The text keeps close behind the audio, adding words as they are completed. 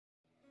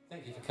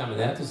Thank you for coming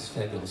out. This is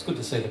fabulous. Good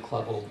to see the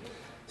club all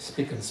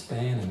spick and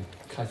span and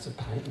coats of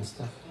paint and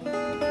stuff.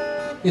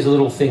 Here's a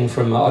little thing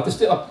from... I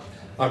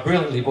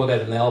brilliantly brought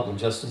out an album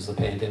just as the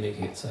pandemic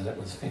hit, so that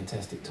was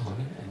fantastic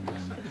timing.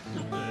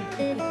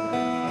 And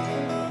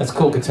that's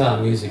called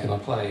Guitar Music, and I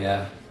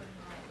play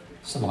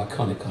some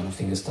iconic kind of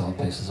fingerstyle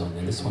pieces on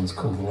there. This one's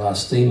called The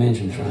Last Steam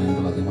Engine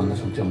Train by the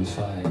wonderful John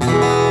Fay.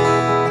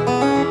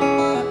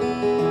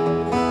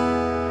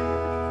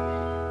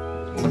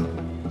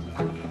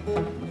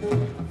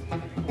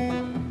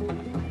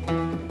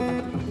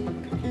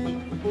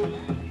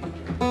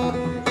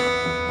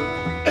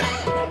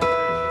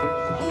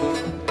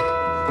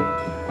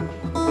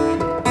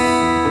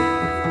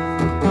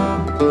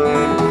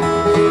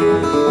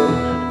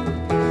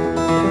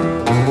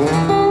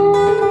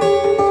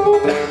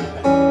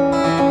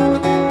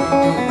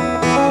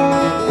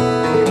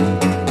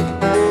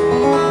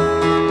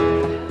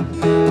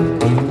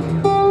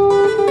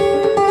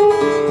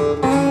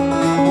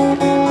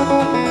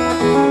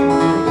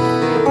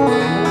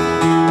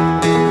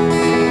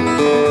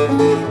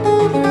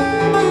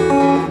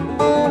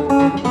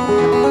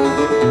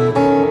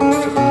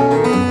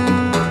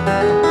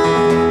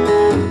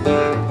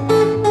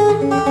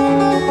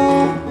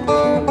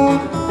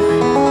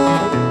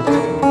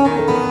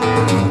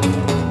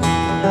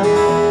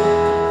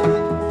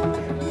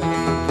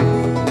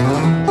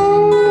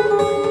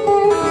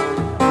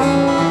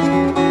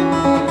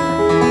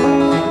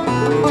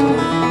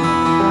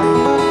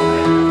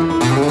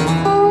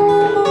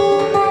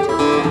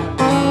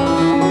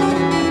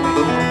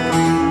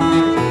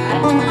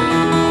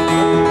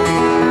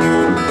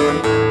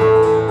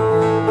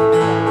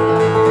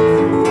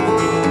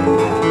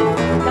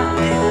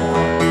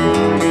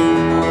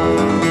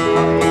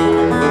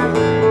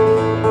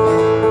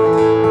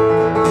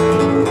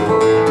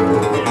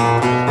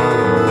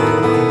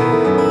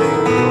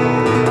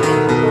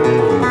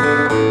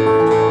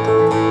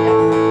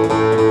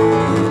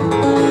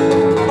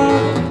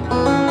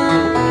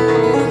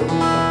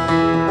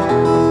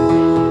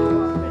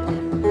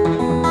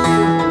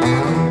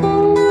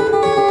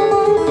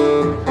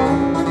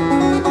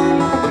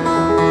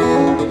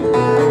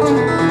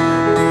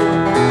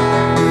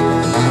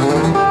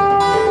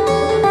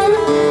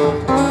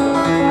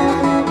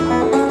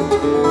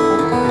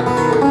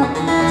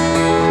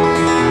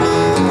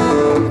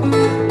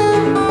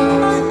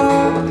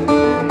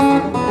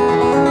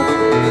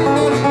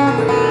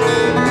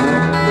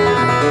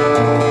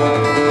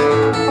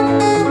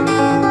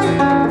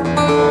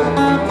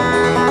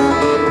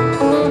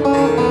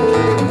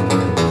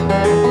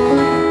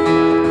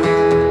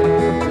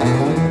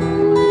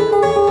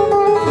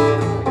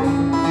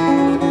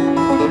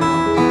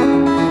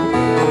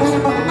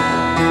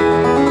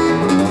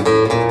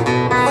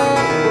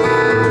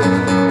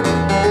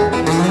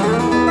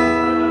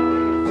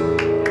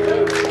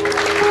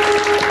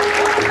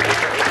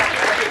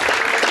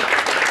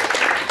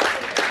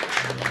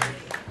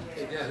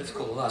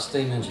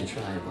 Steam Engine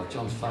Train by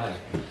John Fay.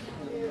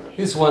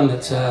 Here's one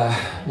that's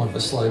one of a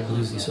slow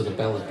bluesy sort of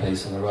ballad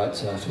piece that I wrote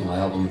for my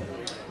album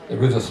The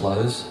River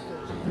Flows,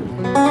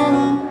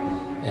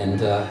 and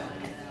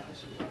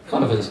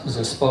kind of was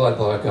inspired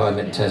by a guy I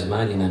met in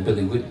Tasmania named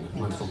Billy Whitten, a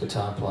wonderful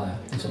guitar player.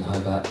 He's in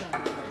Hobart.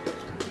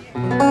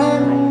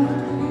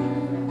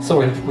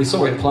 We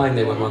saw him playing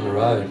there when we were on the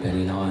road,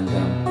 Penny and I,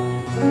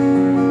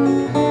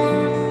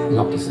 and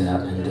knocked us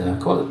out,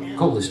 and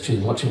called this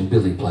tune Watching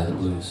Billy Play the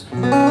Blues.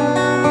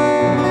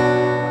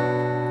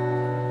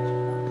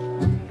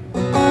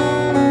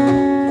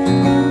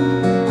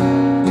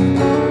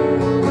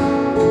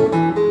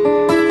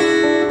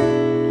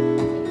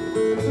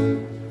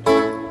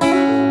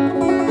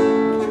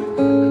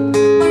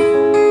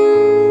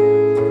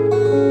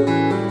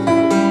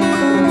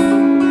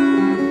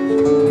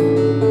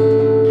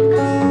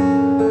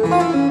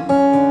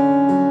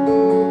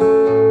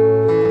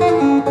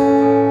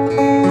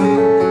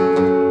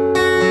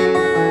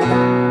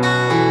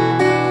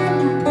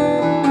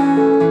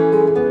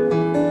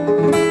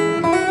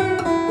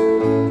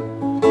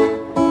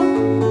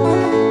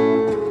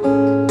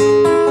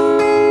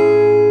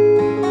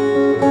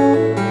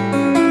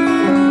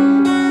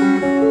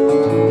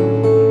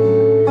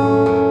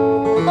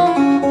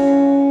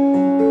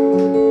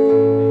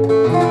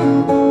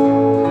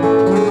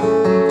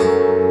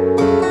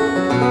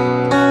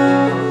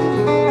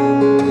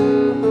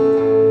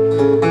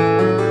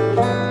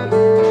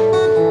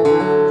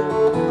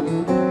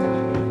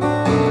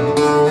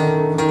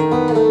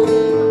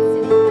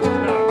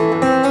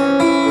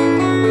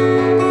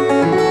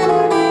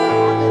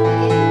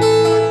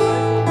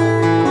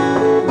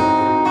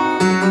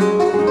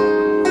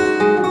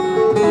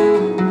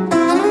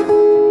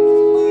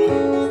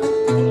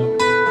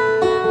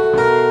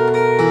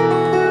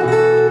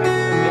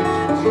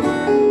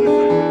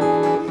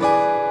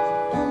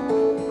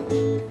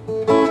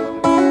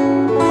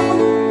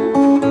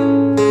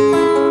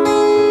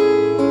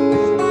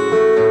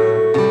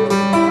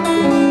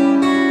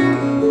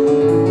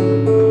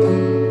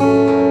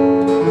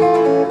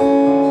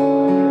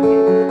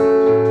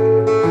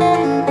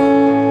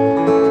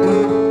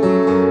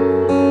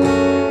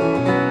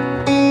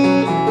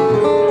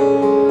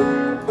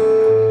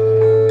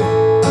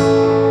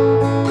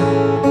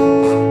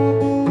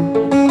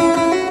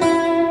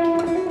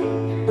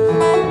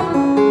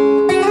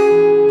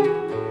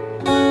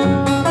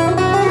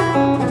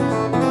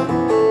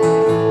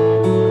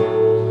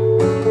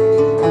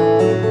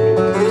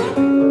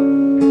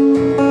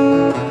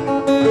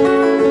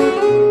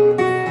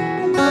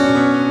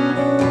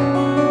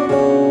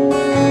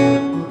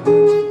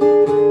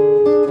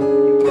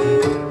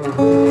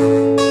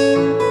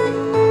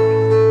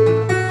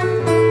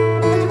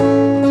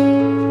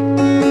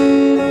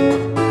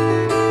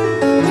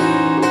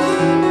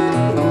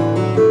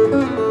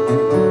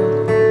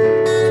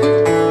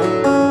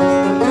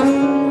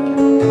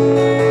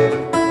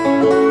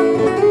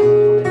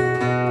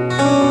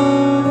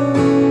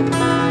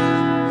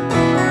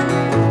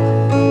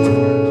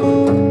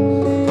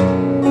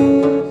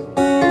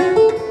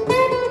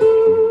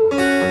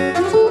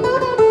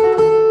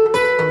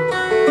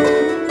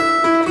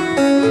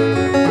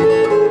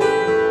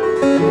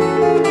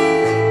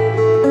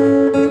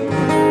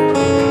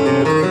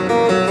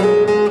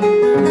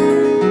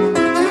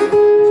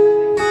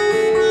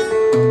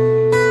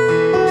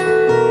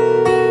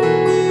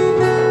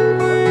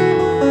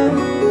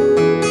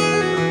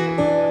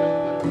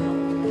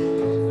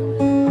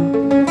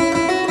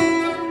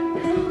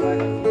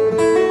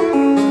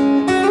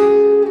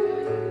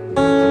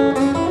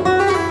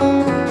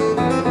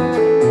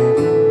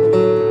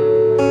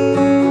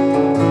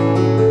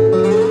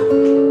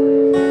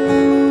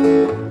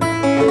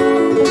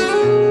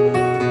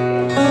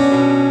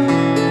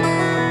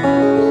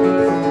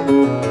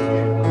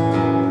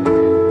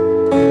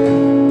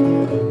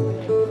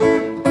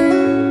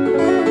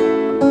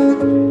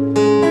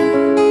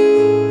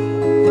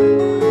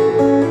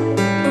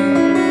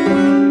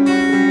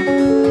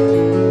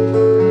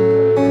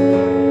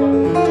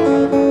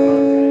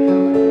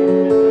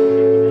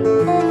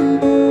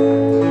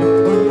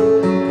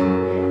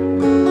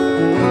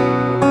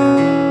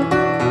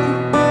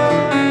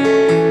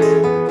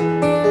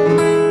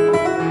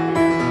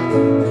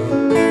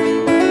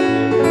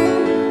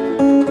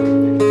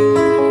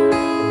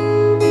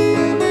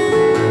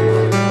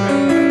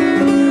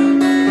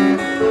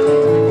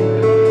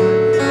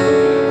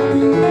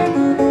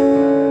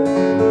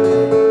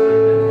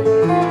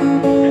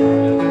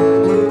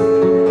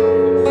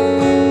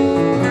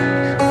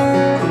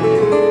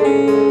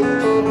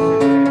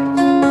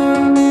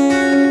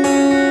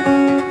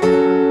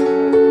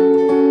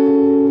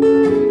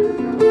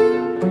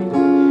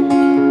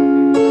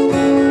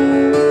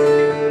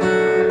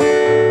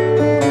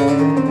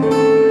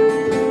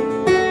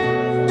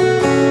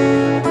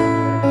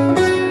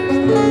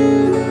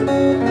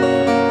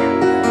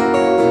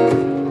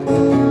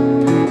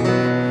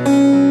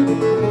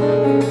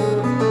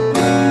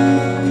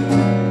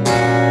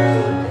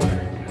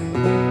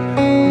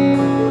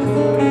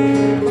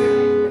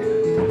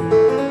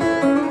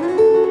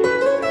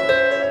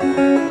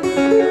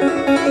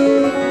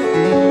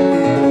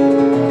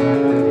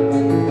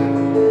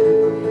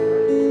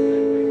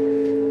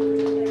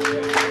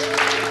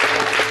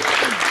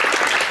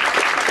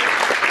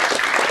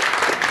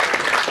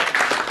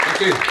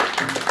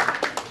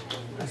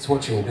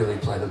 watching Billy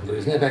play the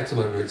blues. Now back to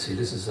my roots here.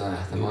 This is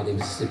the mighty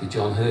Mississippi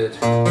John Hurt.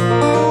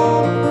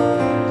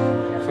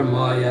 From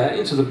my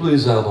Into the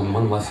Blues album,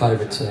 one of my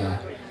favourite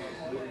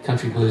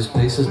country blues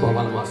pieces by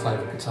one of my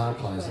favourite guitar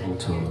players of all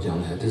time,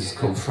 John Hurt. This is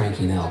called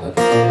Frankie and Albert.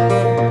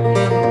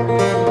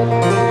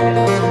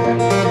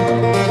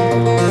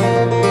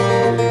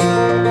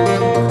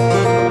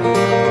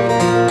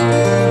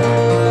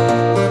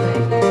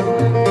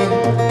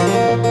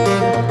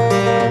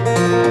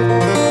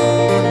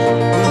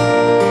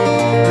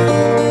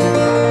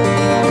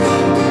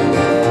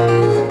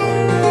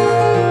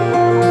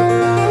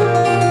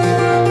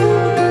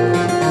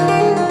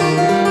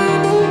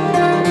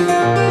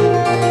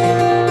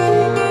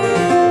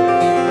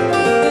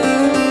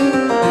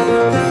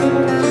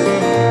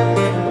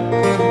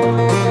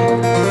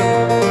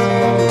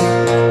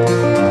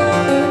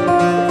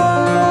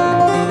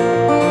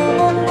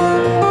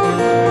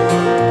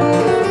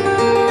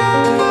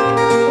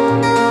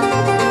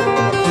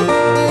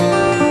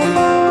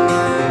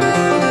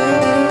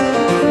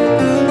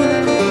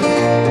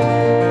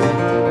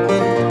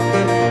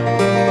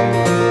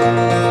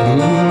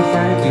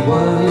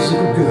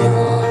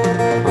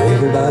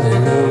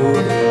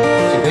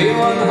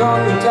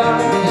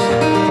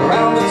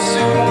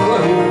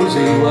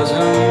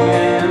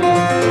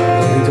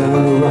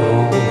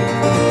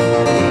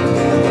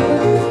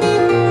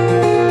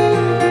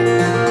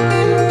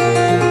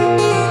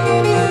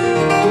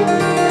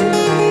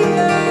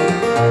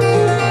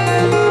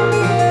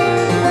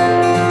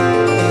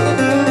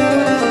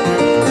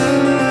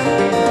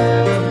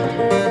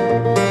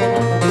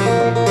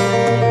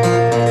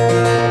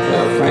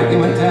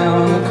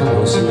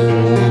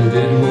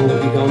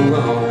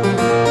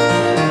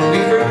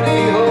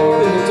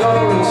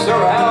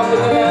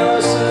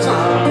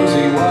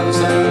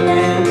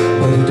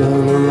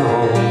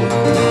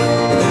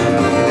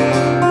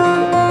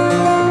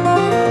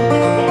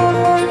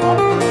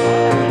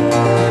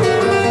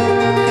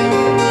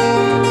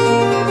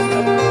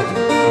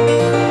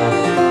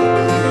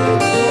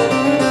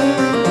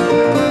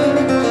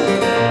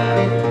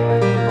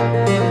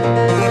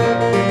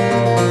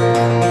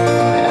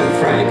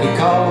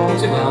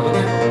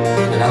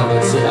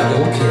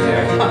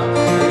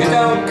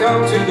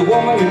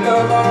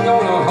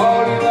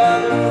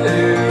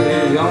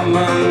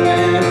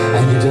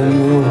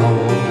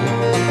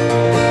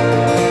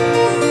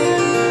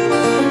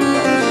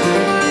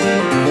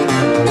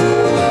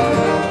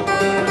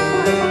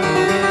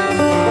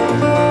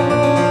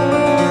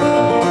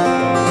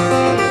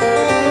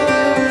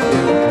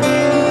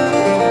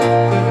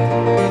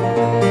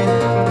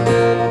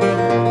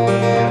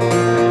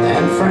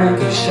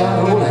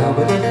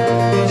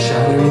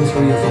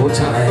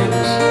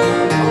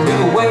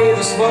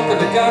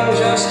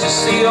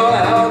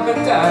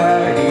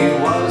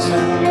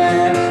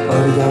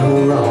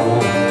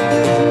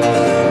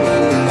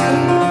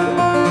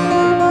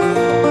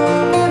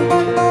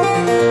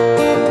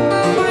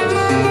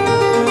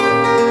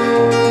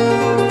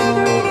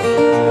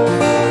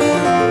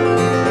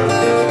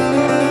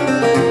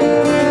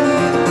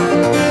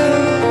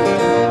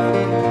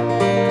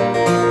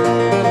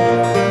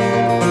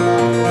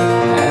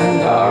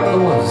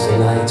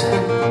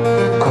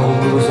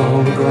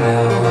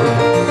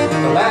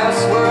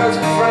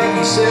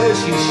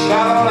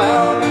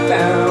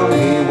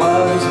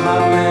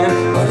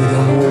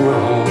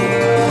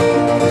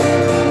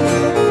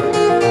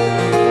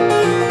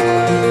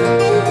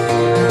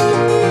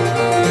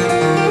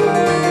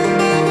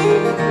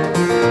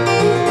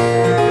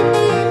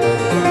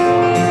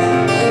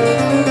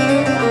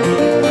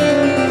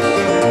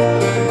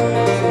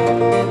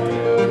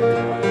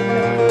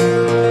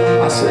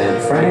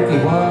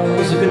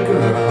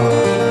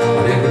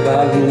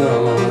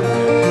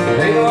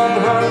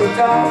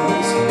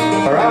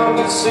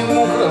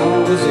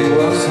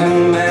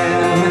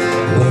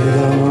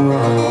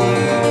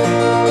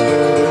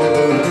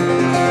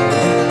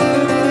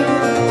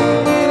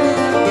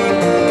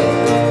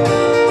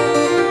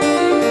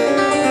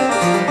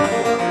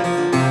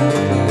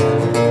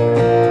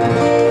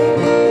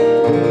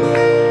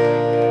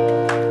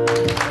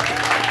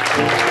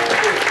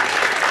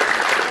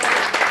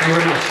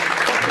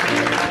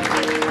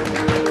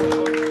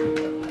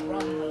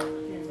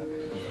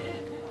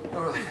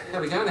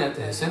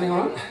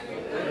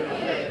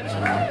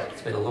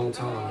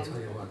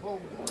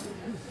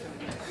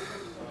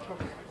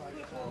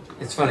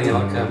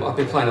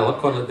 Quite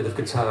a little bit of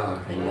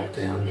guitar in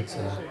lockdown. It's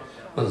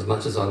not as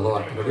much as I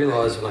like, but I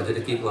realised when I did a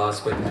gig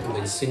last week I hadn't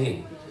been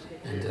singing,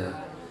 and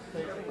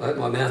I opened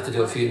my mouth to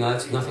do a few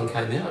notes and nothing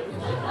came out, you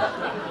know.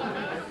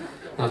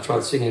 And I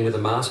tried singing with a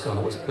mask on,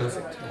 it was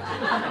perfect.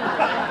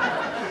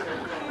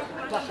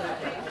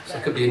 So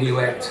it could be a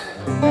new act.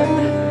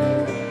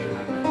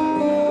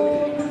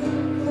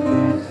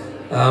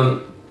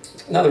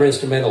 Another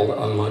instrumental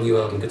on my new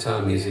album,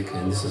 Guitar Music,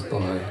 and this is by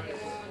an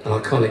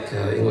iconic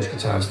English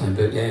guitarist named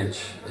Bert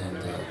Jansch. And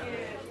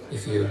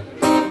it's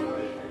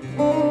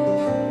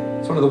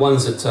one of the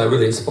ones that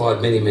really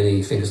inspired many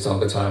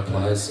fingerstyle guitar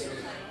players.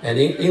 And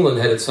England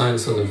had its own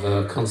sort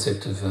of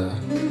concept of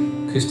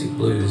acoustic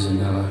blues, and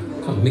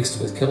kind of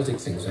mixed with Celtic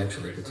things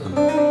actually. But,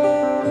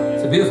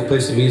 it's a beautiful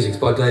piece of music. It's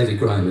by Davy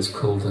Graham. It's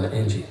called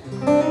Angie.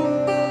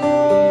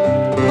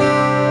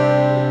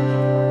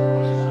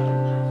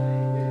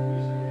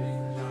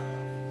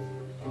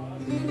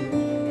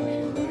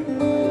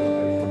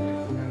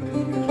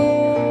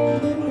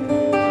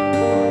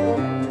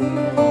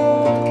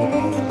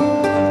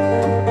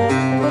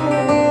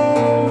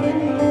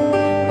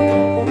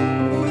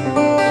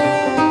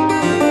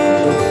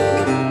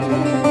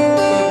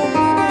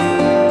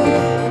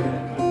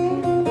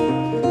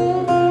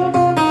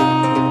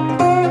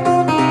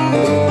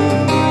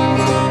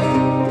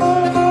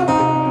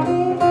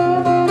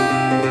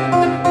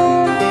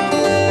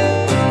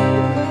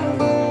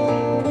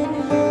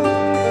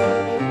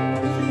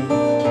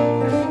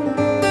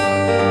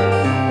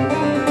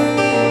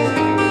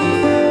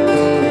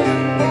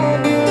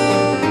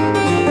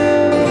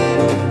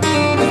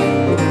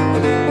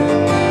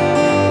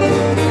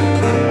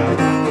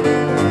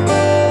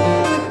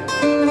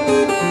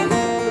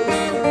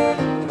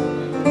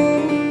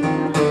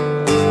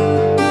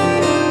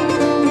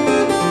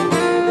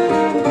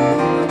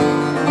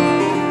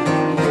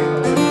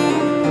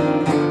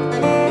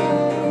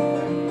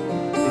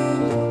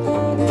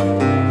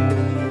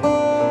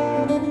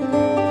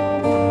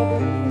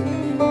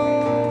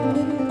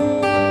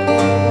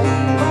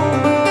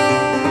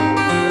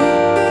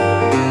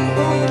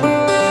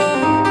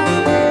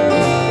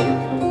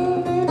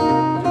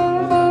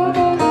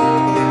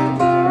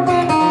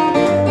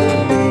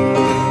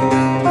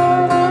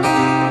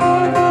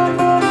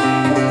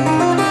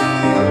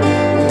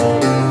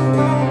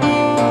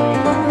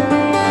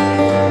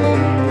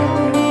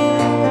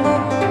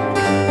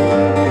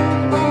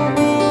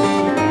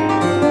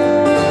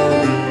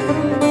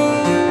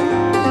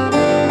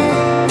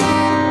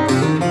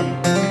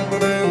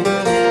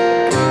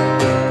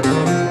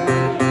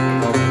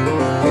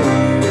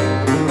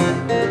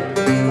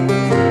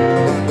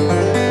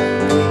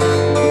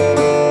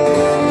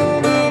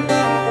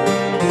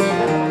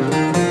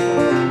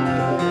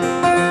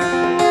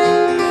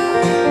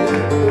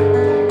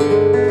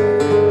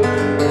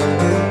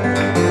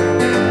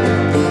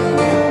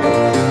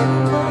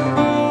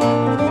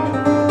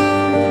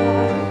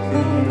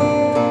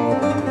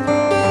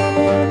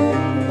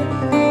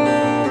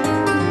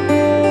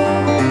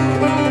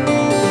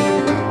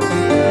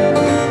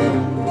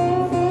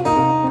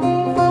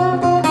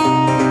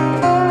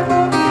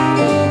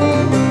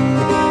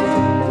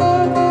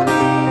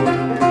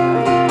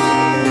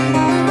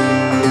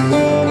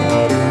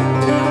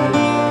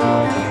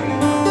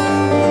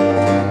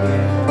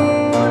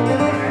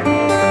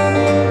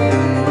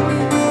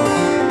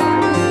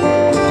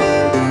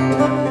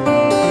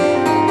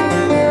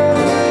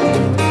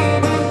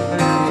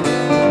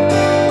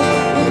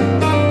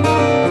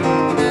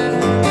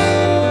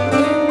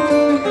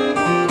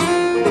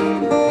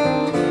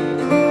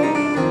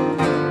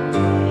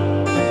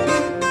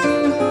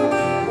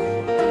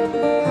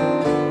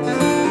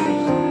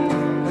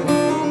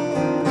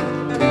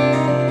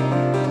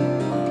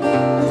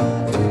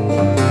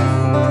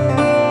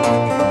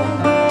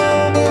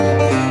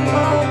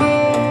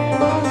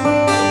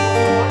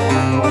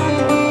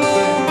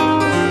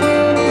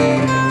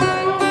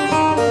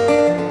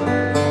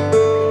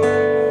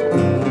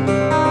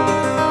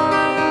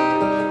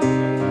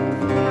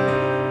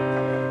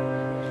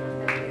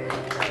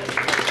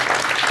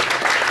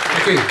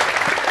 Thank you.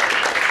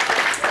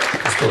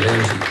 It's called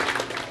Angie.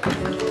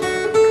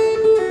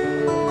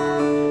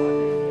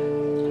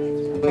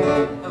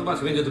 I'm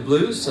much into the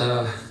blues.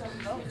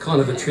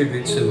 Kind of a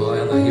tribute to my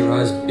other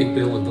heroes, Big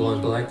Bill and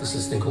Blind Blake. This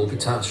is a thing called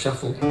Guitar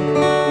Shuffle. It's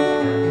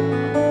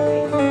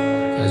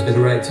a bit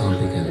of ragtime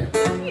beginning.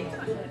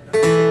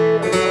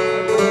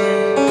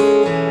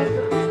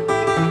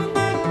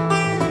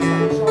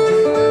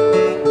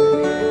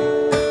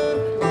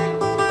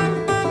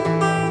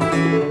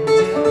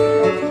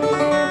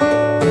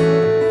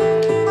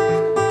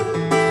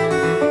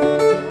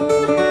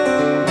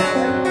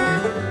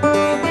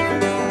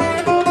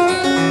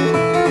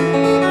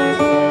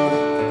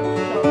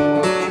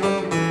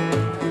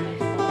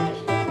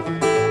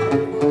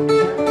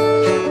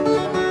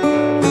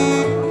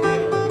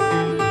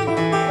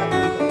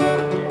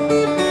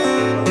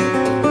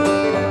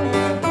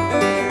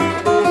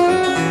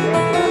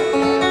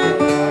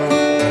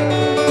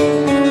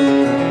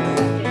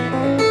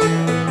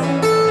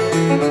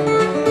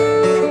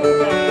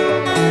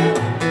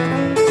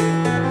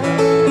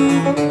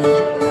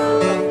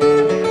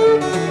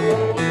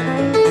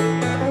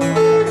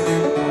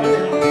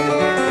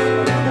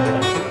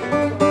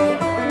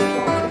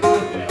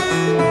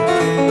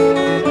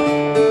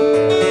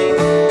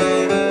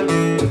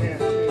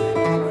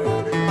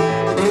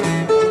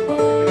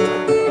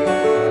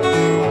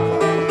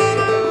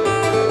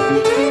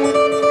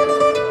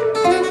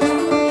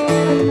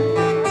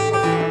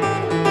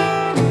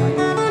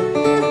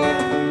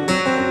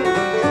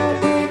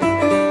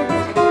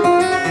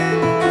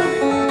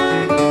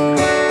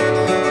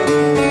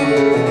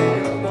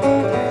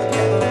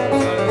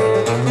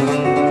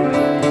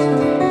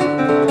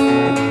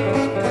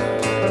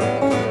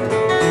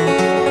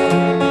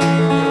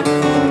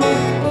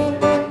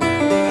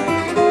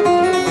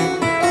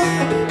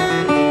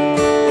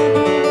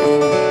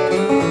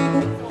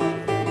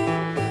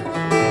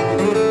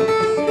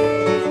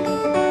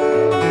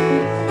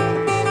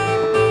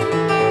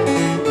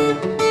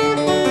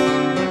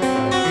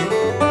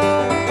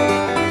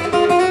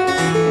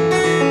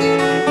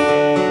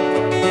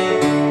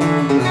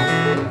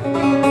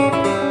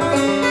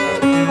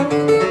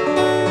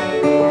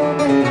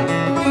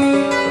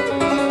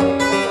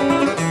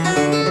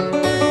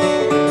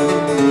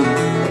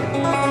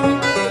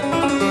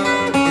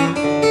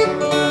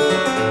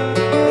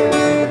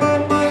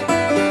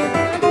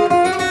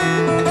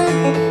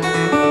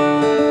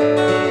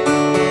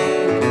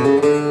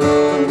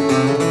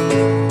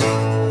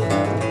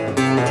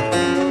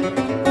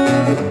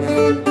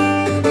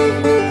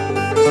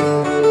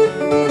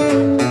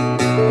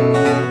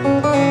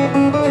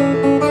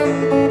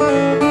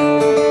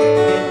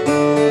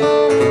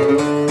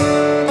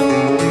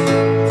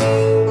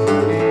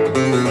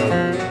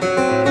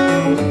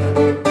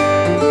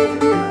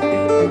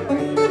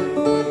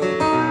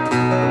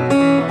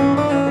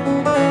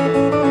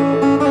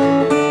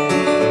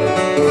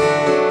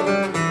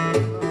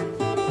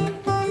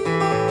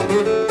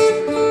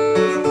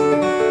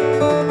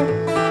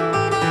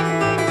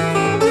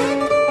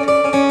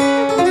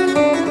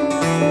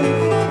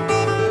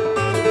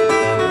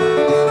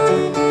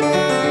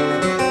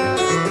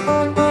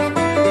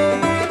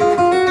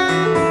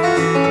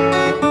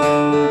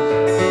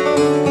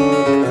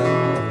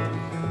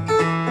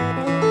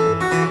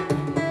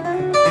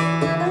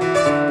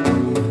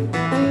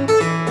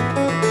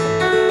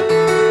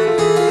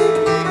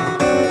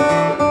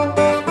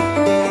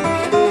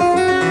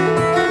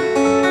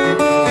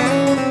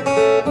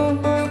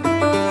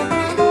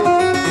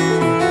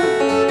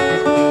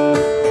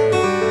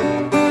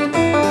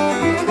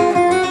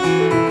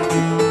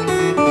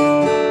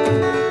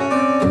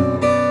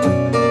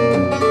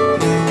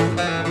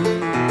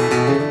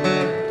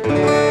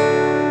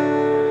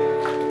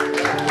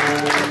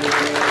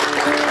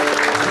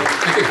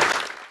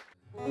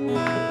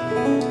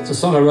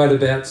 wrote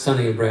about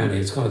Sonny and Brownie.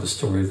 It's kind of the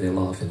story of their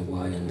life in a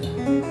way, and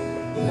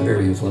they're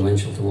very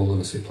influential to all of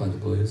us who play the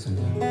blues. And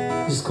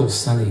this is called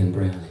Sonny and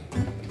Brownie.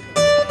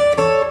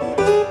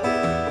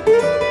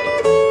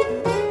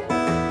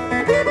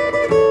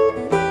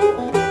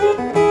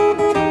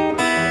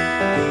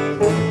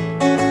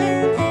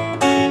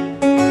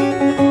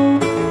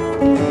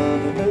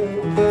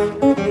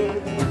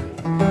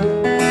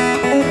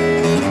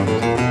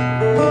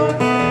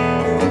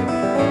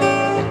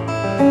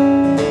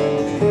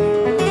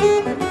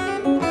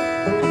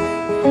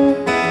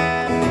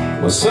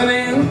 Sonny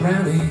and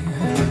Brownie,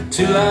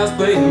 two lives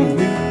playing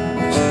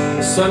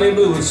blues. Sonny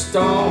blew a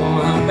storm,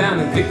 I'm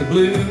bound to pick the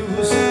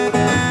blues.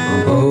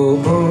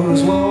 Both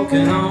boys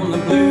walking on the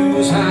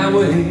blues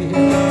highway,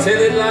 tell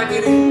it like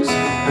it is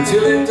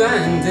until their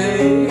dying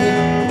day.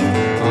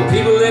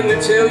 People, let me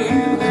tell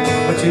you,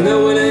 but you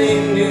know it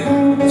ain't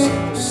news.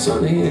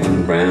 Sonny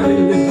and Brownie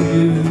live the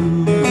blues.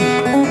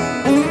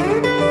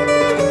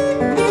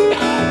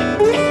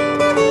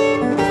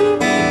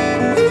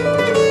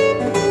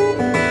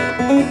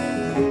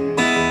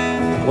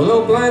 Well,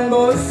 old blind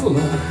boy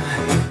Fuller,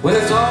 when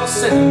it's all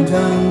said and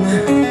done,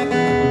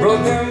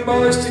 brought them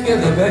boys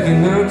together back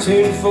in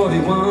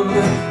 1941.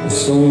 And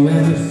so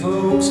many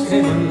folks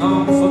came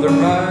along for the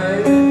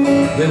ride.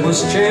 There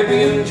was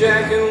Champion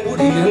Jack and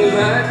Woody and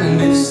Lightning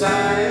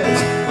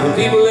besides. And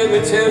people, let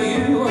me tell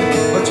you,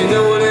 but you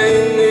know it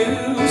ain't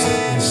news.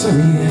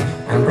 Sonny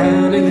and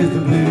Brownie live the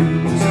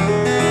blues.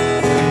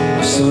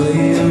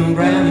 Sonny and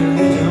Brownie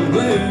live the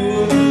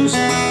blues.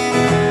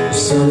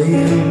 Sonny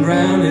and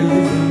Brownie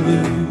live the blues.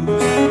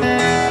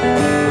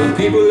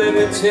 People, let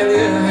me tell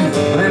you,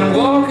 when I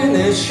walk in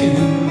their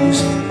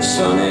shoes,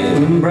 Sonny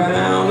and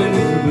Brownie live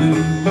the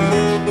blues.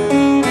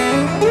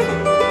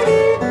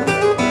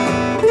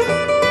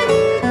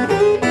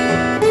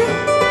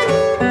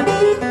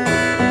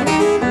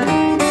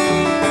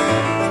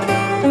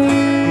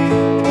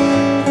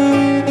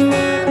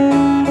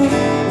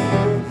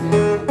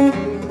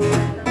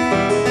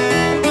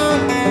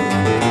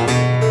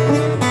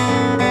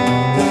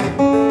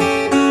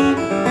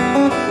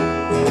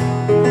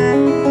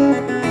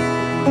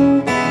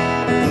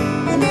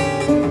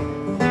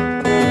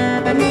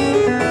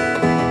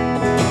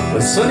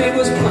 Sonny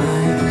was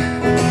blind,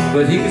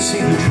 but he could see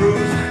the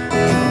truth.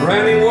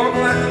 Brownie walked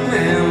like a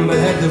man, but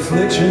had the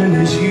affliction in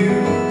his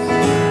youth.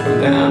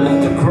 Down at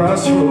the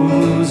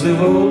crossroads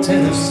of old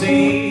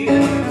Tennessee,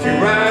 if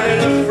you're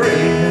riding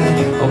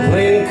afraid or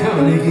playing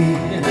Carnegie,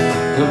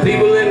 now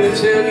people, let me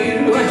tell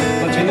you,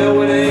 but you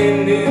know it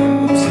ain't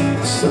news.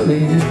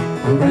 Sonny and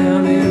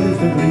Brownie live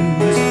the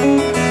blues.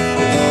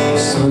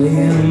 Sonny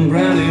and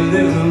Brownie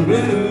live the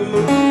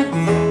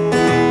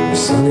blues.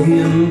 Sonny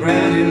and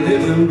Brownie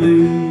live the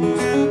blues.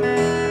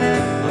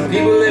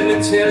 People, let me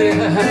tell you,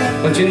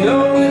 but you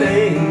know it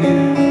ain't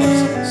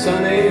news.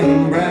 Sonny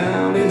and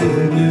Brownie live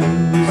the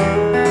blues.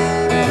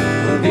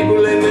 People,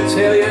 let me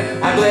tell you,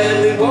 I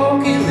gladly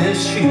walk in their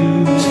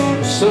shoes.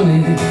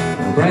 Sonny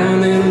and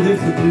Brownie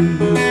live the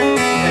blues.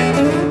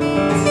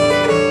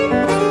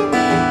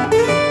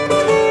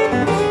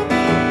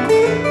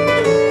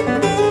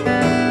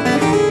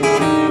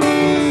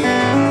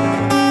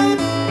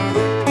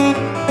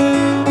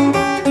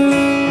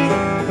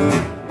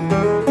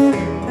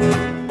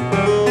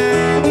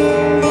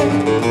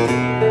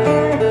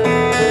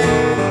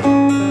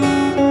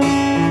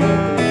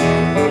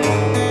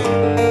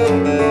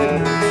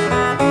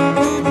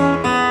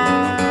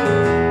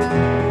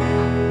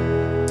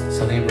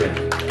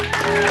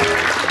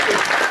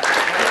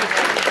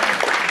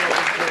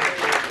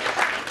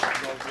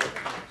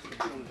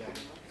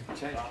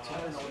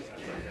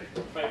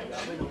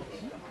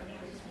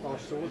 I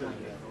saw them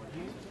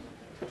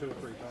 2 or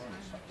 3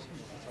 times.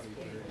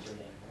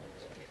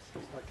 I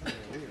came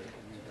here and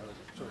you go,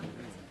 sorry.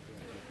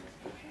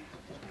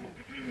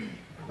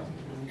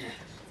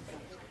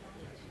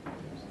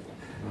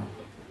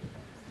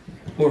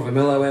 More of a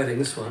mellow outing,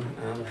 this one.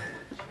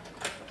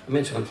 I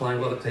mentioned I'm playing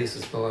a lot of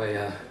pieces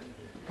by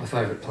my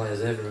favourite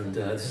players ever, and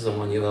this is on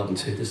my new album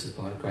too. This is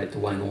by great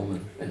Dwayne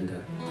Allman, and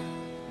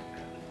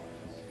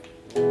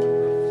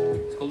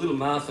it's called Little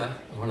Martha,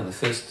 one of the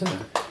first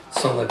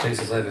solo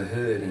pieces I ever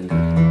heard, and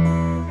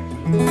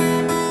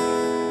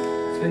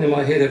it's been in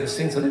my head ever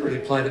since. I never really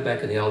played it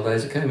back in the old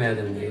days. It came out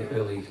in the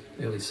early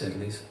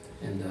 70s,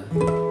 and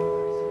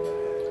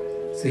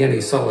it's the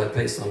only solo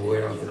piece I'm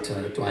aware of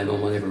that Dwayne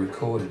Allman ever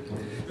recorded.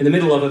 In the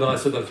middle of it, I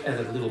sort of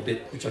added a little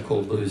bit which I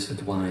call Blues for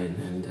Dwayne,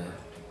 and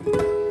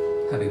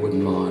hope he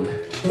wouldn't mind.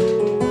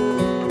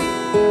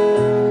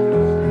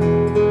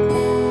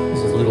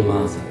 This is Little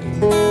Martha.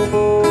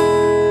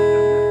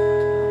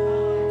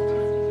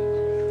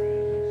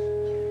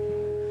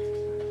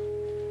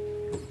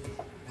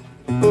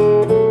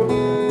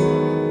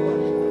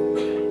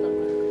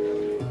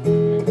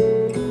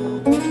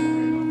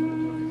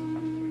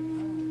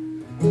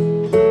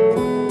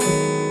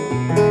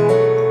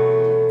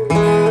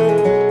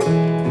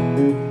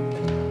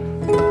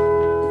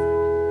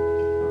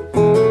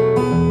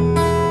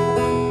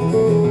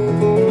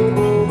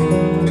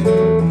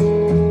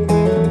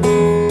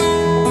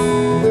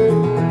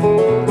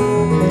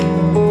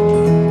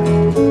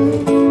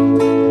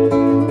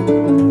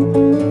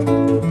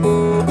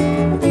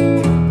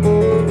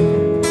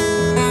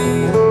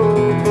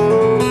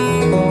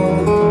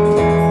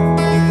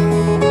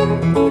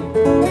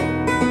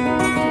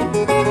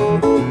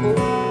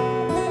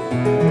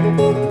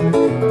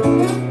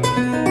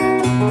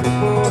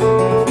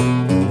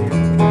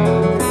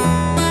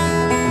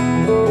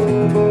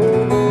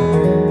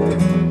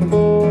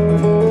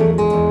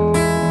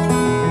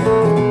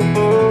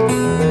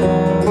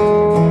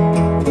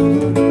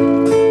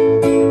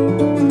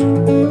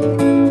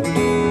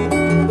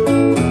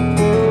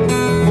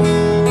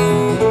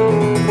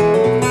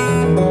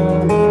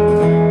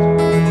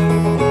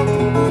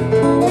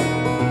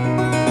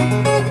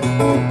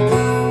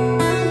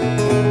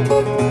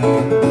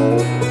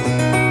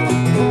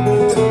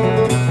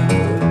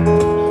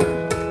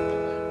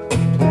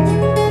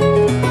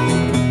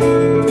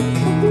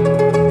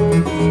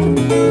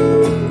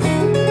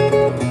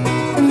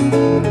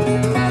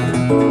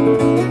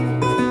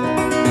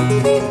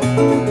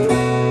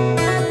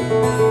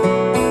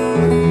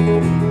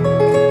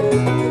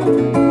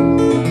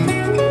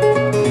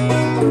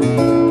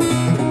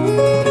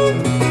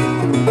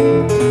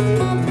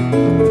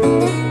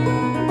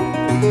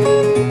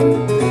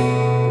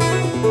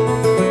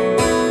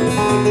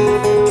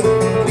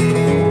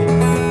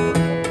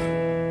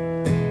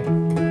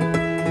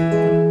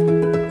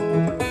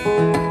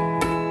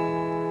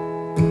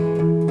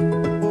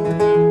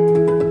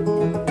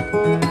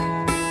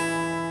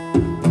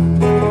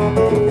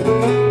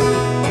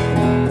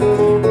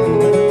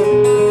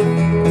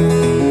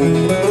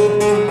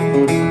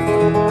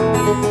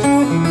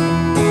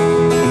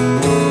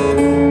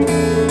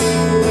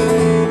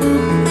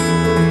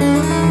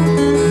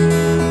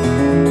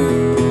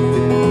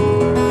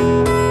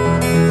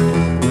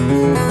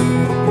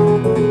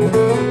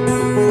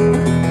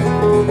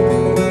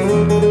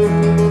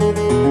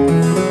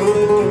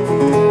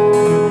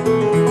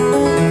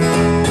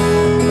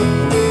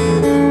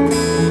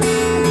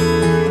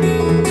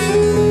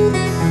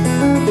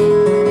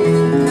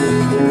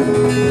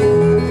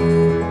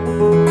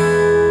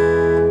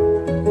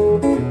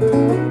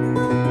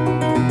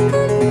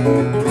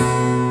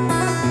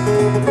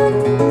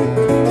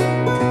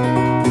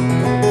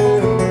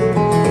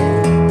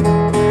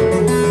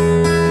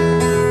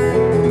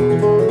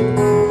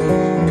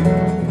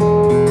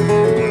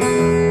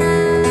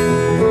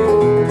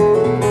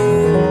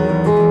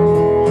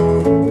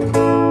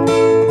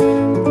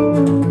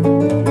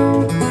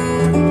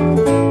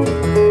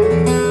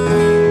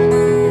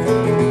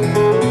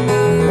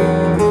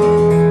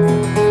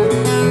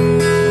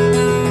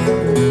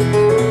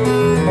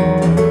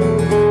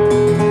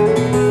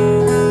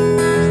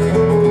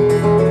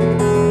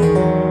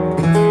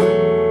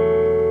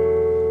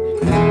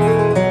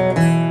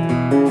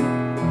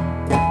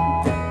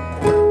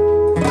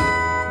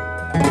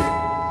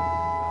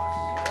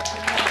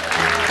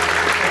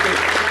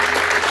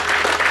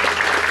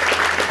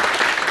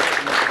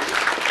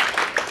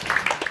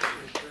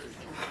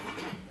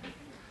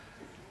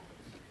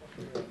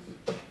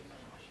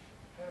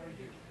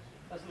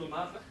 Little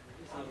Martha.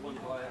 It's another one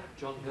by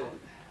John Hill.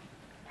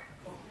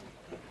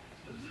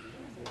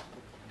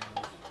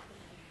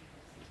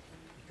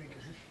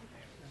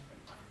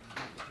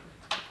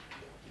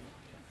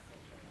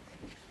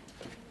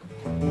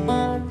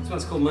 This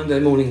one's called Monday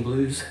Morning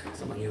Blues.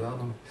 It's on my new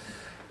album.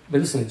 I've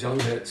been listening to John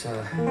Hurt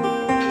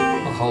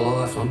my whole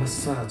life. I must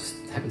say, I just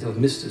happen to have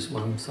missed this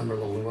one somewhere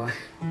along the way.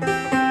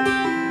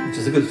 Which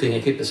is a good thing. I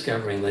keep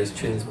discovering these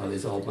tunes by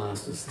these old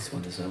masters. This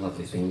one is a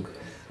lovely thing.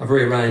 I've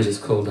rearranged. It's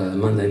called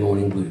Monday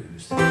Morning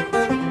Blues.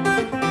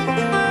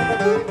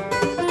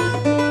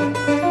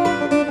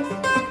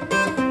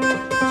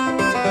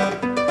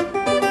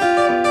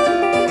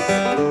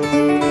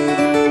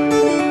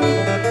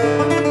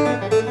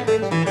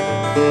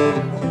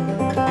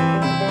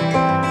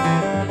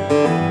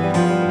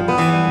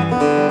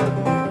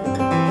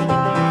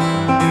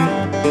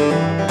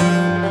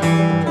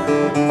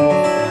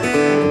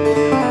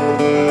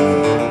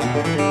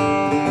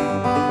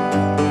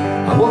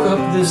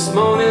 This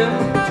morning,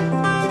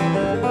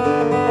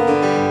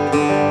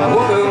 I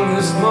woke up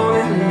this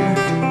morning,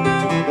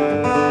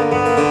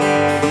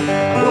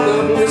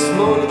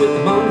 with the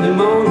Monday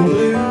morning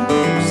blues.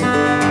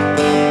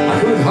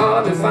 I could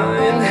hardly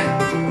find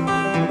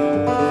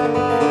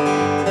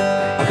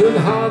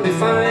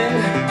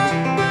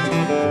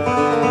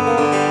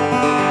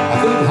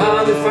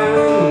the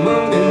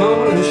Monday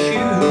morning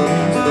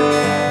shoes.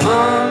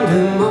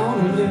 Monday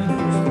morning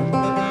blues,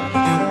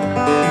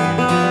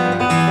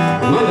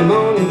 Monday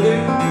morning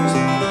blues,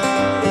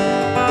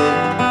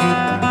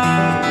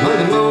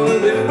 Monday morning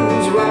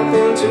blues, right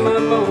down to my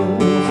bones.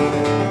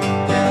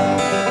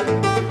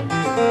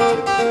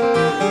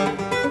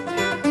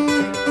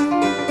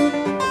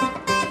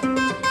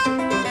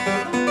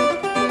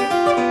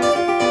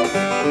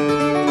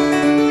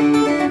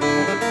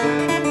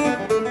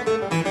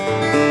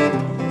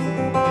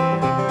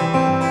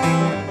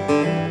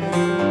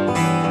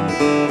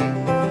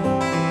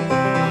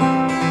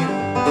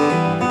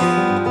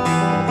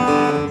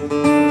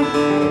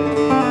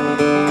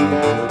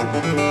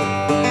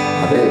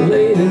 I've been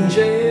laid in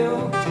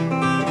jail.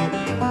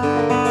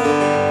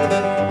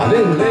 I've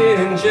been laid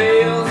in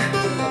jail.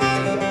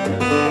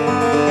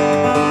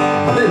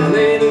 I've been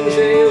laid in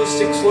jail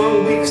 6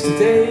 long weeks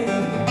today.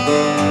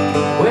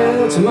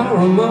 Well,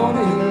 tomorrow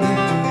morning,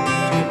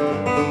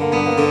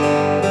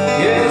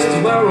 yes,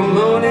 tomorrow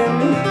morning.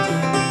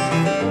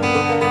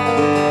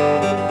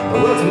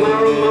 Well,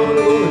 tomorrow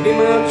morning gonna be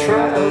my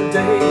trial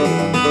day.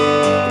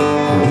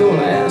 I'm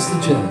gonna ask the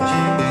judge.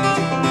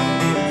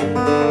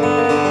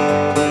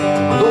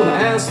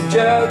 Ask the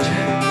judge,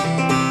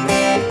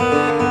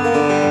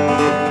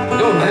 I'm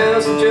gonna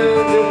ask the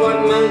judge what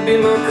might be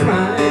my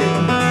crime.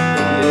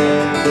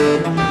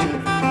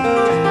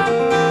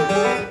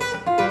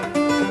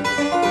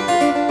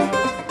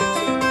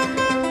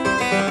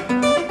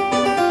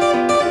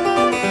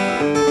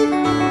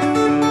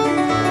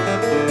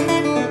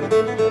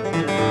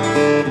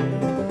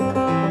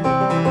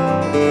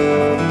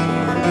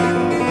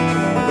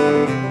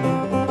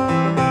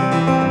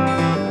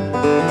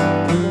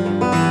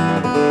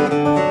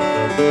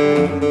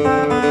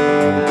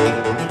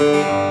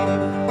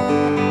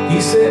 He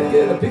said,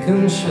 get a pick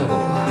and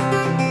shovel.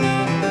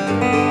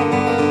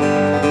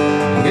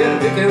 Get a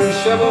pick and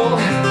shovel.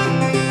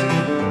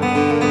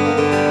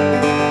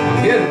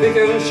 Get a pick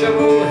and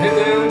shovel, head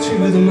down to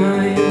the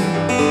mine.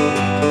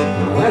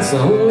 Well, that's the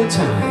only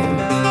time.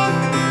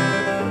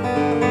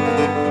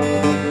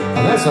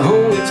 That's the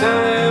only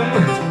time.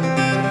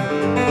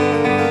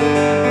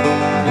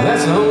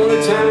 That's the only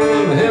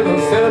time I ever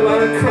felt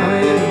like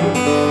crying.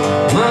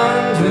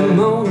 Monday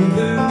morning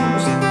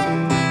blues,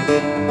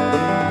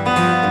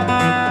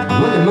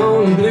 Monday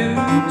morning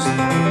blues,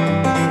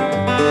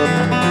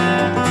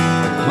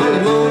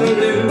 Monday morning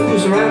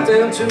blues, right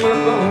down to my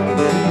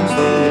bones.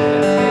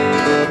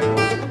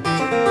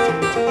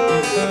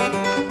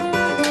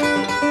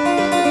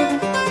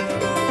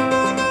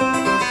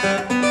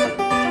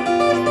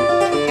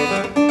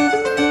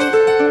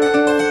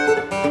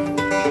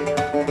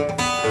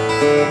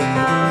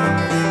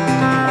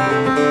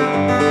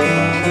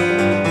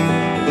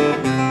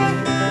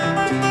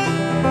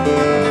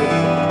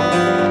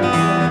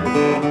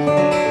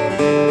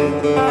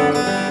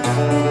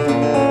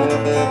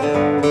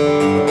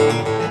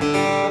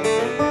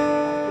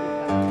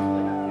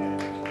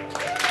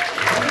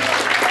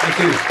 Thank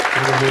you.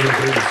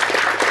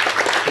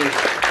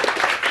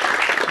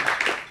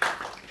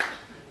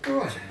 All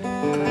right.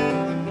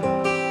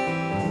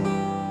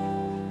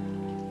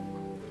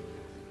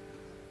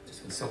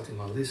 Just consulting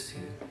my list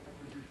here.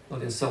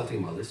 Not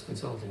insulting my list,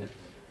 consulting it.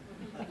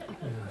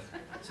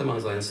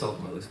 Sometimes I insult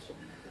my list.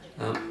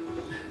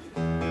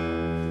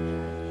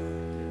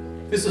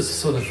 This is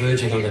sort of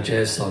verging on the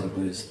jazz side of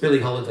blues. Billie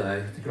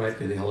Holiday, the great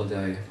Billie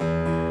Holiday,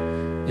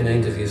 in an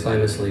interview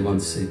famously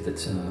once said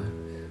that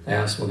they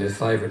asked what her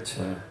favourite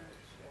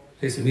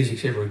piece of music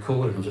she ever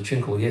recorded. It was a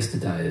tune called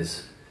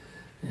Yesterdays.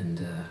 And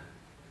I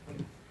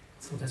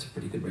thought that's a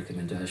pretty good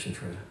recommendation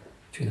for a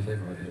tune if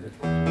ever I heard it.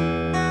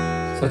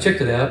 So I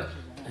checked it out,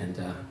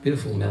 and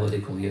beautiful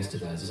melody called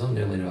Yesterdays. It's on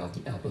an earlier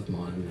album of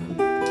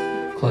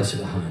mine, Closer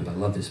to Home, but I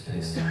love this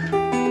piece.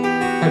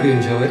 Hope you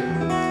enjoy it.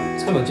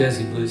 It's got a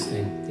jazzy blues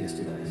theme,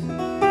 Yesterdays.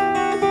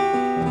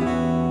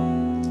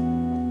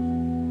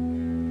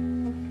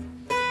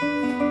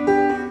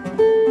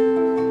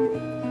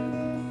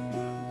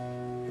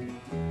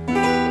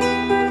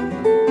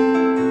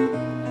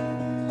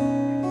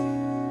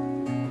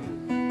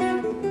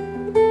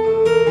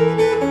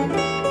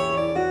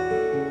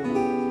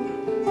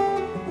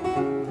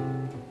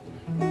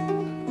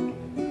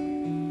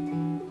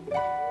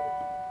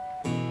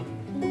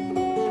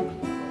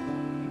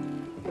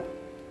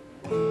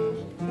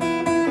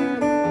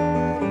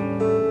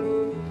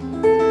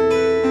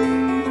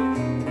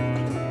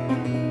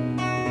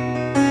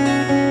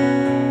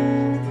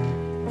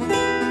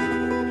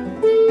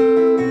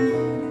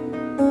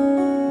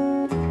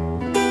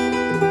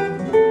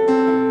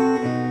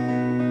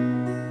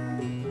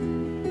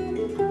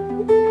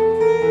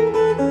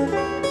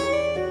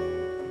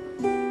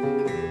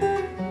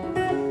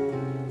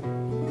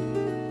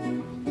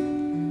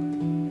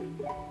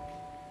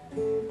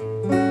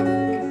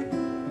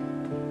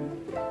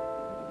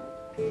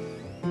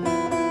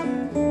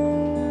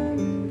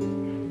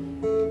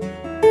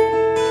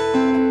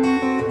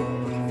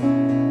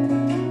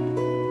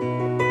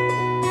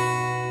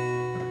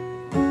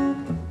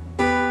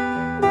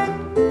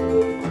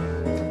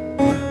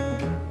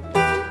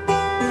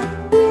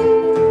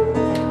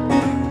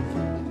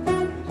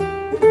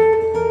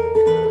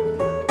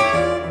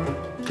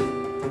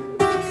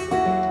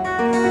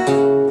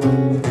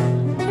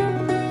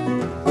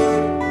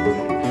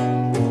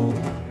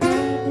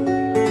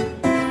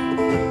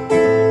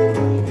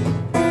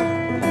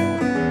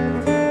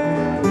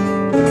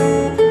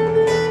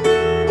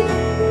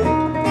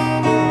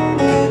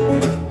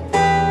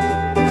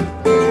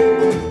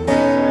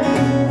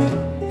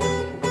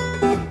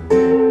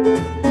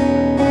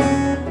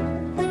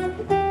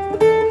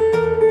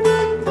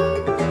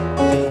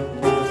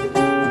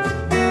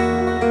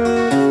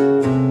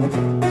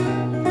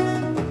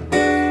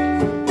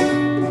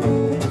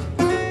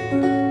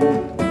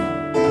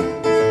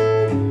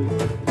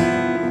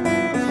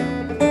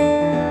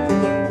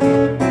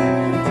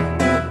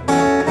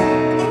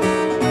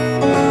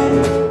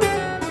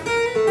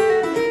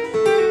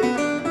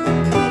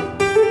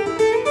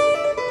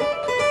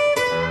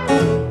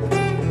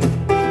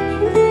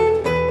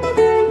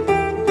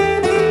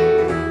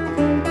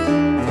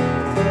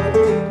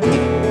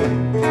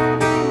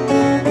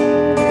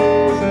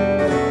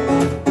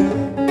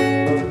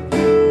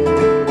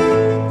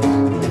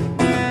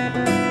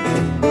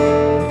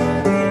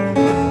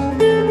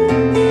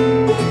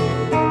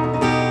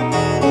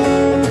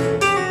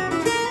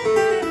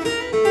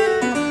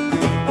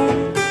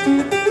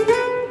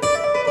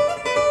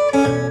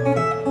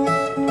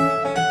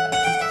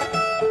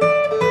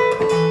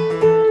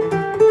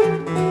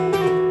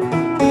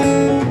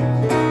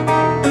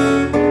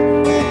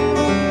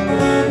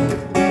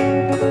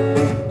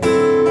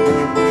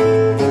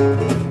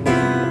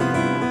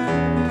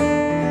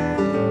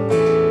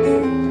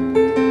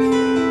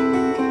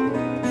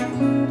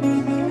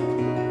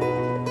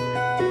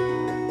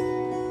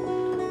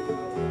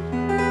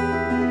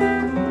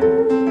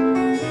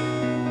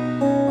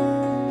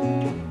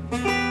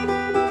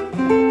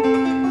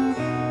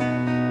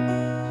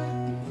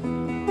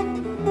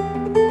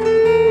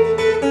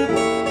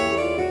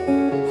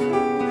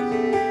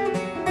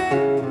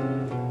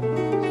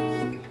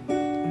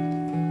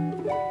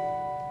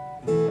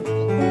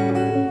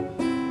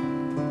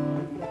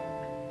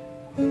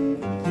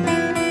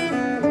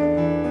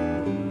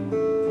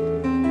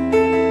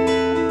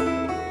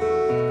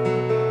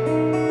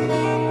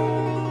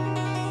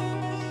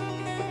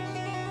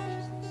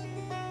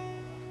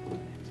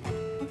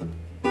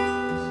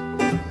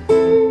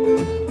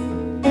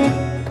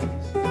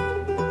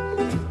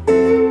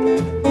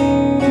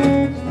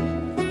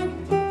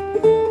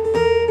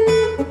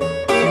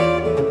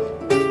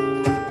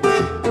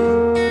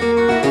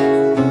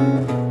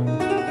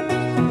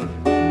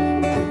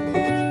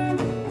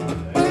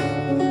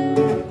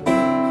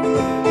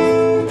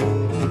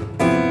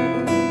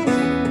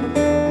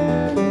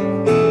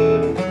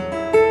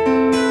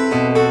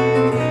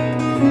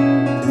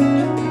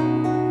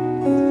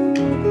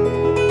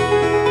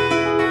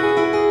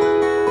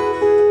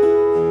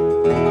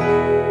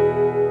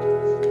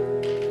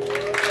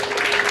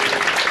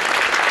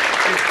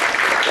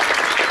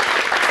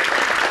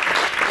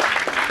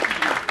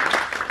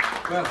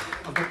 Well,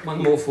 I've got one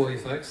more for you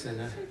folks,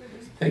 and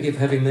thank you for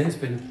having me. It's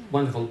been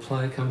wonderful to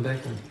play, come back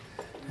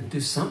and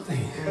do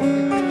something.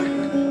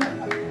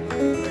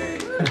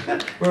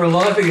 We're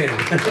alive again.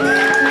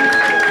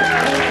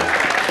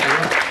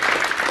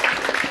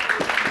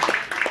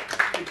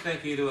 Big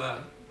thank you to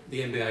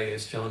the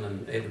MBAS, John,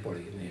 and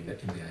everybody in the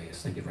MBAS.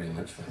 Thank you very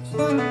much, folks.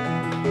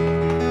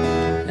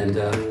 And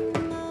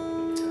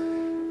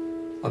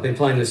I've been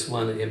playing this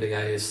one at the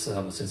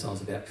MBAS since I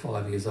was about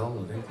 5 years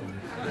old, I think.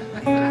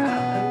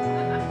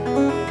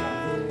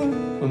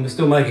 When we're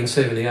still making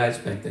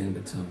 78s back then,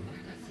 but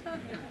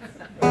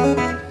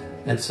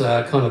It's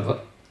kind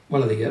of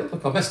one of the...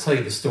 look, I must tell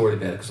you the story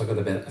about it because I've got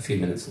about a few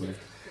minutes left.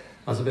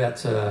 I was about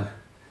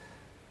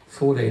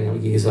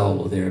 14 years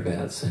old or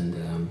thereabouts,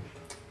 and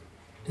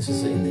this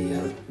was in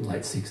the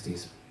late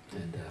 60s,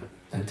 and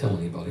don't tell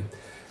anybody.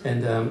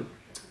 And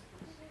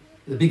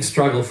the big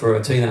struggle for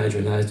a teenager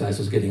in those days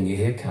was getting your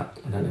hair cut.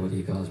 I don't know whether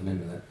you guys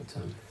remember that, but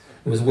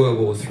it was World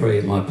War III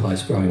at my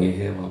place, growing your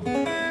hair long.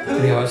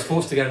 Anyway, I was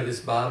forced to go to this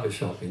barber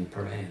shop in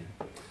Paran,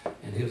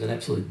 and he was an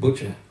absolute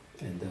butcher,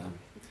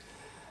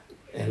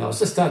 and I was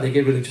just starting to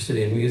get really interested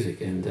in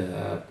music and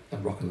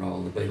rock and roll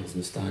and the Beatles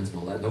and the Stones and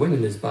all that. And I went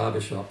in this barber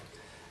shop,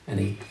 and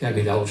he gave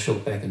me the old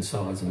short back and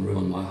sides and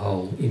ruined my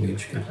whole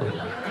image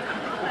completely.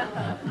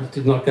 It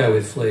did not go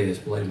with flares,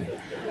 believe me.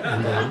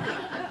 And,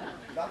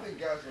 Nothing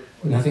goes with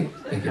flares. Nothing?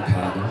 Beg your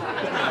pardon.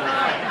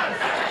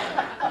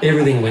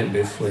 Everything went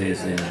with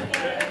flares then.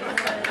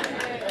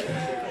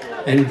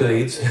 And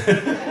beads.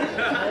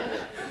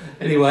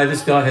 Anyway,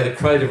 this guy had a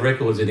crate of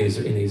records in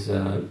his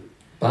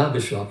barber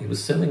shop. He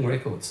was selling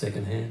records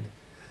second hand.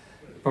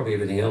 Probably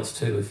everything else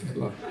too,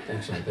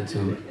 actually. But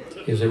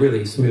he was a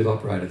really smooth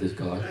operator, this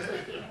guy.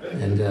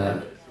 And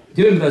do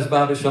you remember those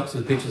barber shops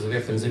with pictures of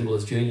Efren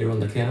Zimbalist Jr. on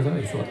the counter?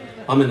 He thought,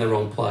 I'm in the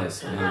wrong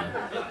place.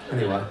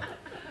 Anyway,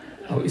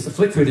 I used to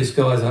flick through this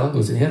guy's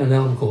albums, and he had an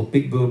album called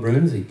Big Bill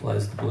Broomsey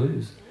Plays the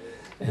Blues.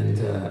 And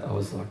I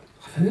was like,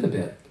 I've heard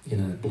about,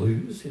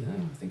 blues, I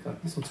think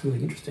this looks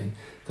really interesting.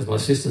 Because my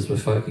sisters were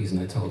folkies, and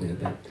they told me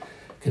about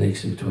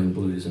connection between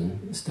blues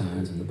and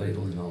Stones and the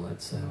Beatles and all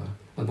that. So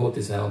I bought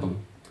this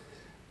album,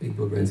 Big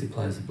Bill Broomsey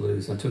Plays the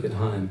Blues. I took it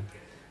home,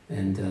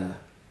 and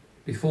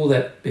before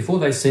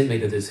they sent me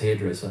to this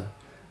hairdresser,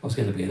 I was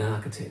going to be an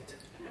architect.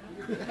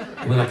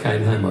 And when I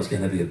came home, I was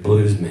going to be a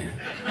blues man.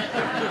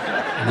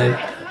 And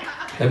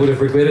they would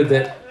have regretted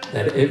that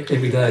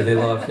every day of their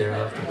life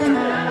thereafter.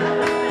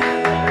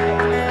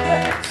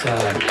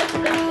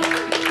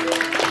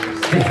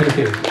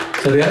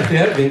 So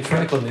the opening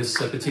track on this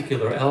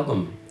particular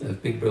album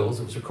of Big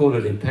Bill's, it was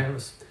recorded in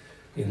Paris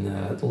in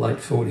the late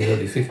 40s,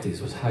 early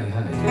 50s, was Hey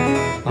Hey.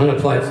 I'm going to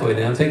play it for you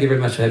now. Thank you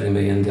very much for having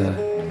me, and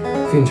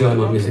if you enjoy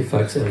my music,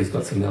 folks, Ellie's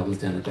got some albums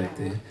down the back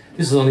there.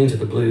 This is on Into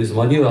the Blues.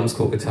 My new album's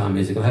called Guitar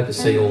Music. I hope to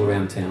see you all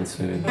around town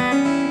soon,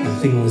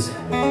 and things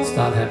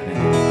start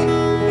happening.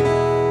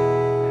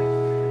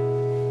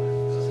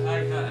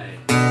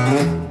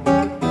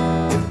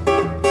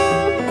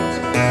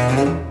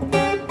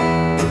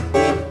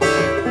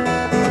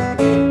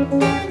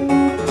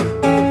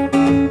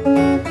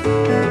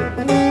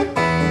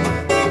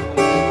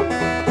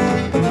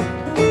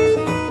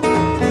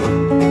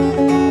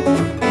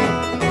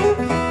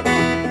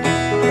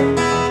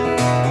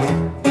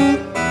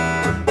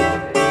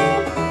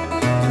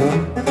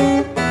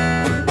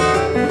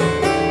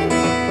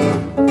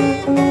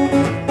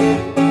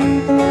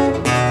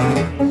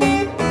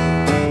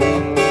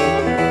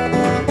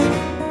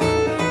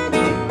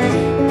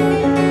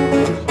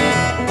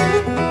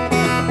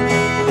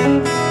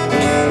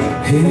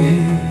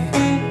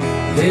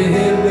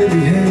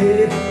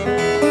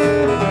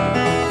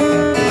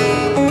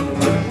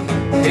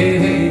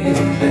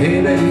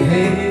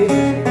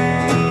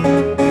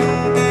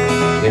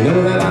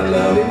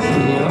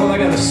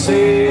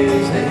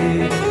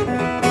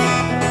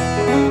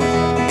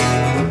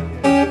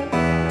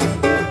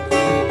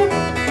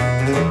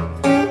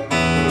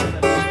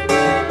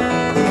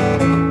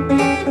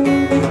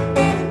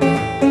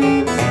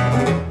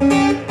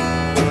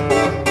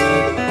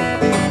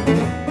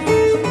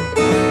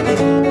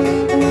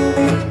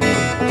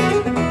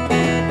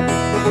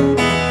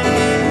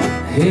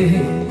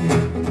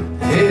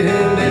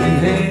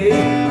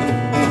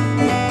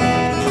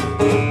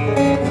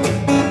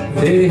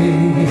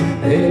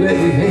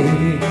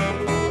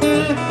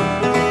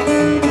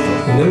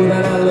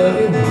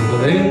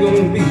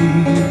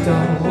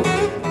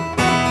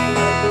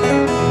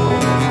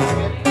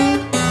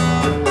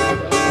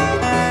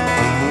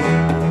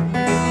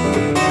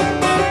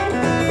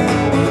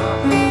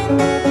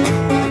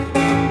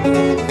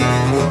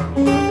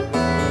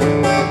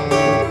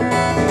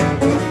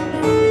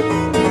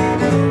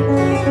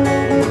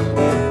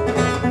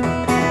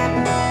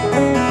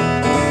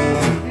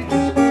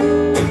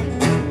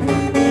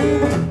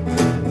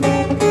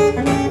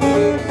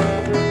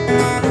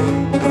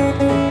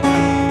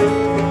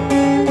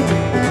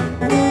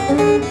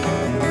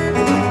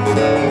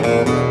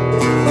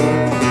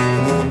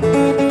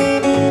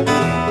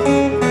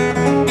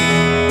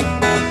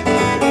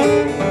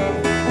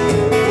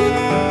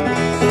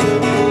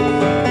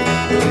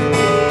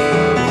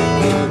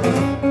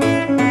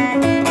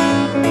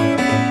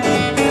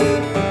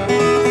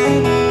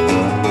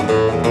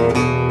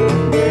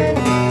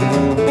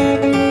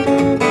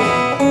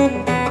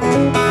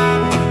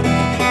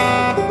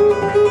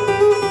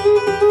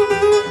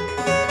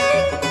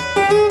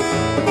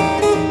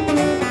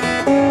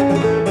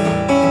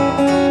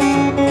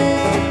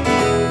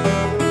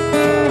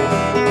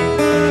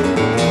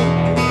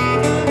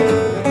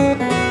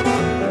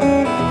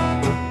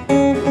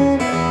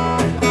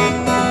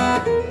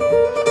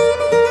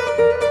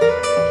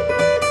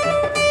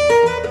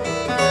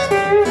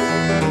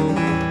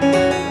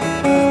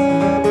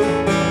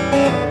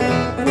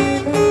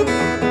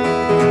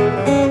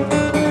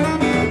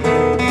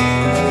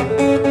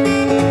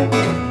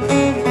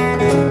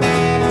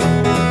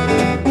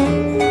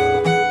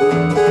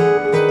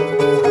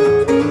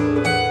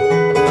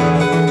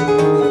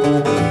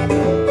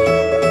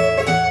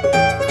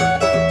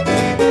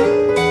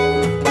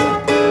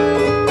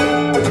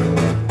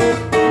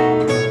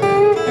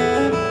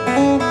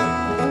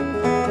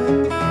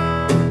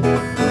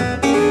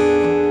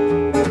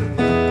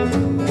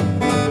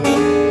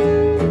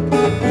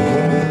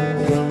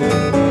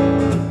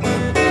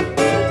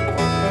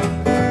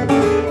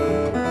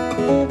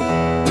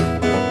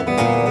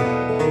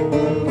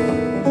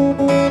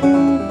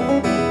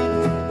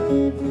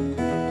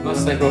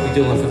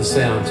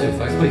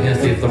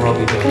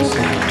 this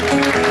song.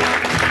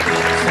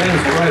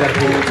 Sounds great up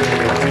here,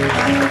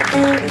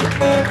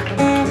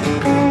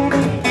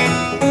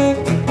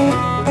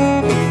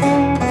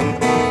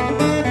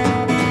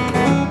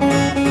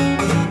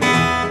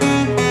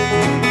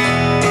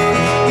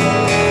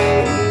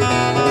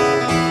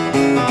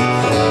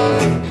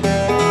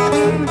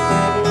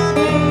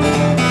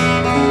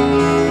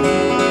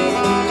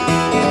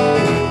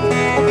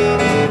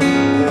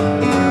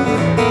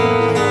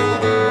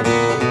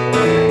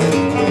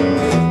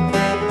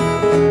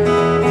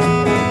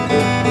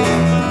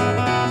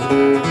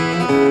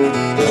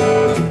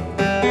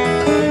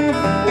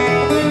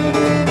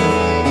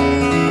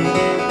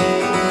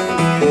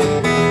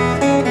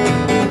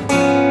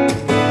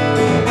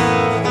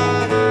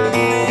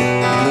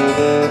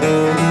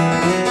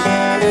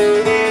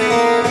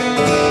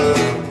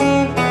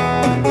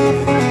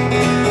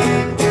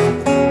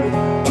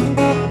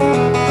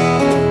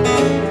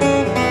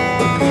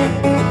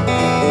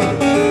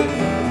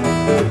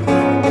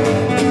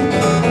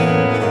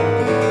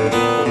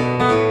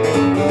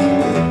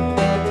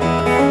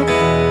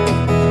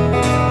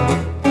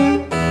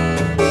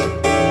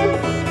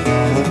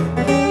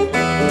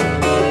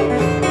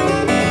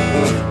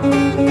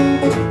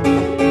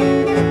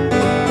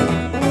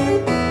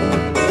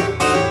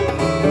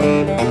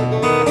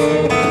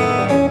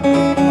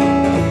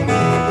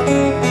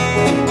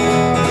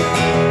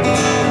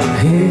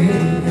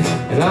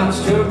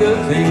 lost your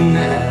good thing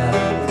now.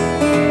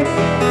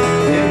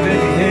 Hey,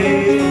 baby,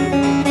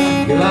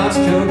 hey, you lost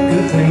your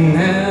good thing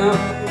now.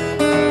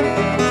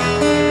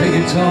 Hey,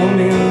 you told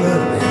me you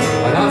loved me,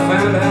 but I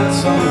found out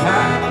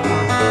somehow.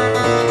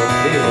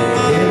 Hey,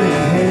 hey,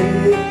 hey,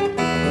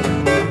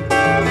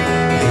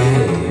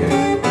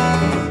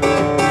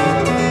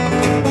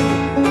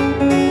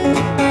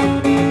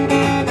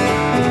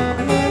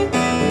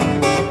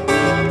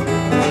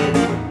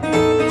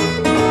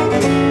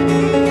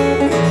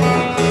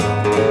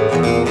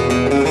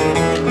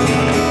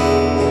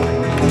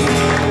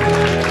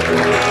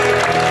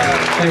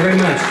 Thank you very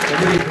much.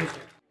 I really appreciate it.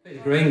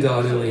 Peter Green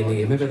died early in the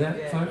year. Remember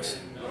that, folks?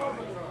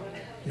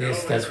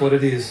 Yes, that's what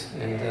it is.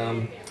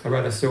 And I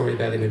wrote a story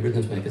about him in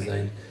Rhythms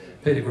magazine.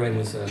 Peter Green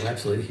was an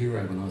absolute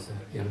hero when I was a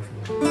young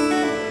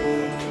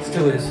fellow.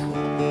 Still is.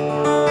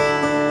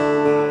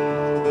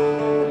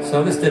 So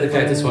I'll just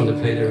dedicate this one to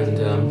Peter,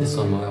 and this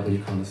on my album, You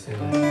Kind of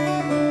Theatre.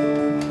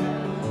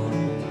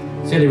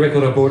 It's the only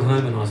record I brought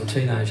home when I was a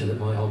teenager that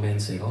my old man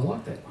said, I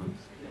like that one.